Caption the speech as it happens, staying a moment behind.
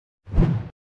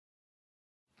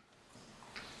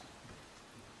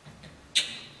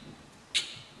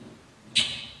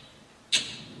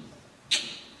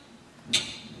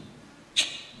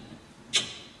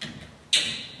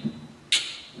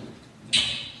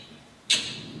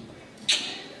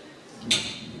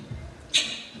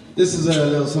This is a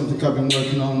little something I've been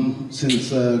working on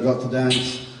since I got to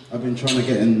dance. I've been trying to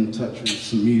get in touch with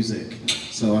some music,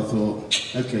 so I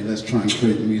thought, okay, let's try and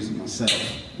create the music myself.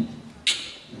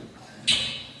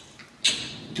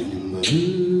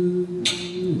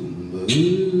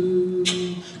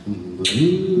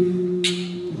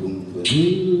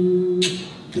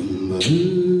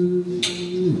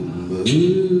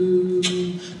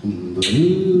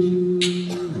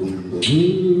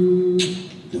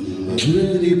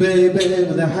 Pretty baby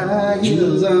with the high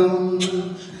heels on,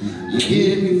 you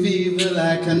give me fever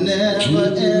like I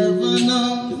never ever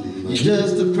known. You're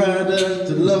just a product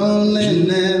of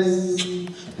loneliness.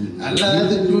 I like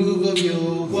the groove of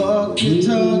your walk, your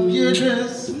talk, your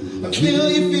dress. I feel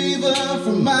your fever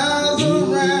from miles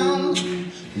around.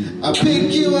 I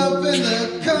pick you up in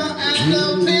the car and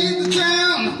I'll paint the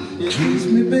town. You kiss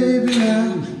me baby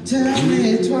now, tell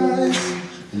me twice,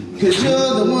 'cause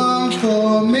you're the one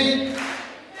for me.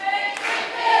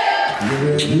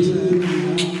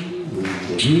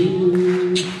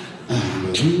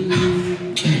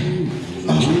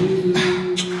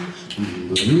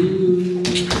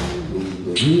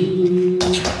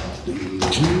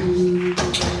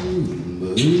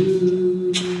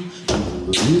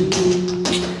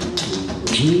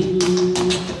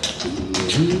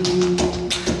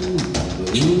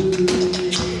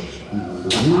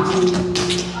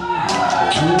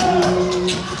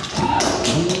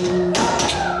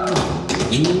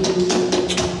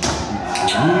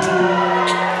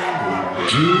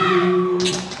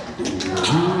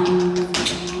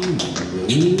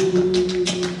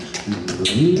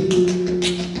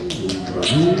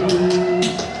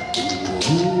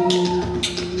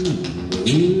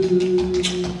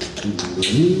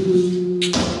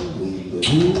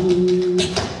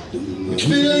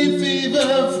 Feel your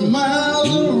fever from miles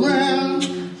around.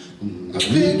 I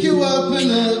pick you up in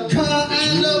the car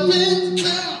and up in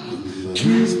town.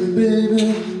 Kiss me baby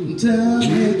and tell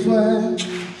me twice,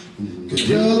 'cause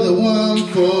you're the one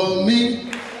for me.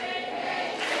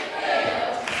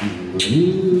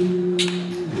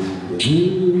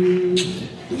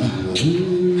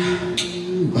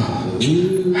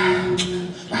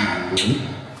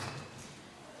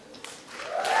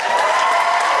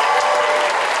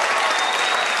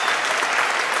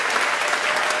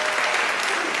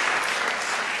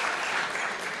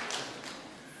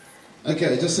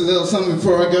 Okay, just a little something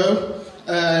before I go.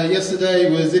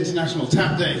 Yesterday was International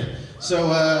Tap Day, so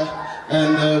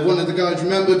one of the guys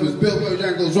remembered was Bill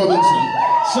Bojangles Robinson.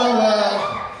 So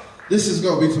this has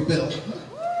got to be for Bill.